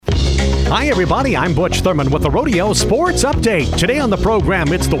Hi, everybody. I'm Butch Thurman with the Rodeo Sports Update. Today on the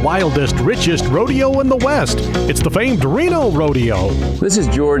program, it's the wildest, richest rodeo in the West. It's the famed Reno Rodeo. This is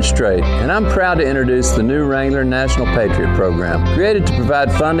George Strait, and I'm proud to introduce the new Wrangler National Patriot Program, created to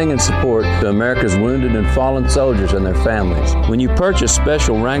provide funding and support to America's wounded and fallen soldiers and their families. When you purchase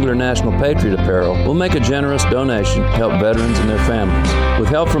special Wrangler National Patriot apparel, we'll make a generous donation to help veterans and their families. With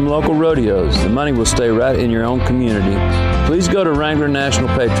help from local rodeos, the money will stay right in your own community. Please go to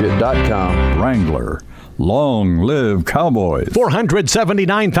WranglerNationalPatriot.com. Wrangler. Long live cowboys.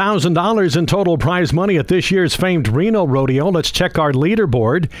 $479,000 in total prize money at this year's famed Reno Rodeo. Let's check our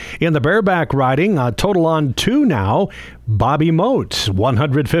leaderboard. In the bareback riding, a total on 2 now. Bobby Moat,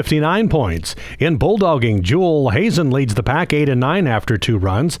 159 points. In bulldogging, Jewel Hazen leads the pack 8 and 9 after 2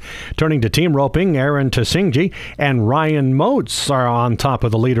 runs. Turning to team roping, Aaron Tasingji and Ryan Moats are on top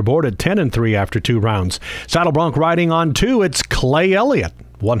of the leaderboard at 10 and 3 after 2 rounds. Saddle bronc riding on 2, it's Clay Elliott.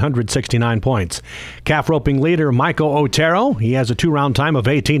 169 points. Calf roping leader Michael Otero, he has a 2-round time of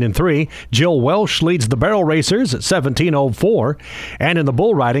 18 and 3. Jill Welsh leads the barrel racers at 17:04. And in the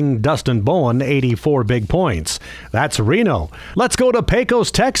bull riding, Dustin Bowen, 84 big points. That's Reno. Let's go to Pecos,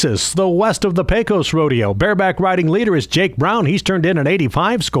 Texas, the west of the Pecos Rodeo. Bareback riding leader is Jake Brown. He's turned in an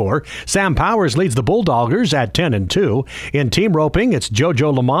 85 score. Sam Powers leads the Bulldoggers at 10 and 2. In team roping, it's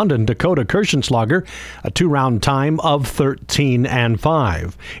Jojo Lamond and Dakota Kirschenschlager, a 2-round time of 13 and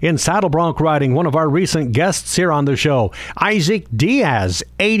 5. In saddle bronc riding, one of our recent guests here on the show, Isaac Diaz,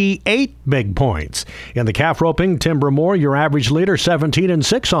 88 big points. In the calf roping, Tim Moore, your average leader, 17 and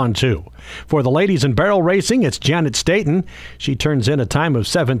 6 on 2. For the ladies in barrel racing, it's Janet Staten. She turns in a time of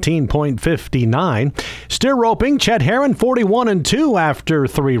 17.59. Steer roping, Chet Herron, 41 and 2 after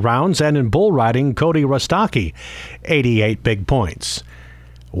 3 rounds. And in bull riding, Cody Rostaki, 88 big points.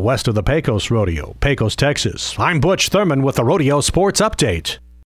 West of the Pecos Rodeo, Pecos, Texas. I'm Butch Thurman with the Rodeo Sports Update.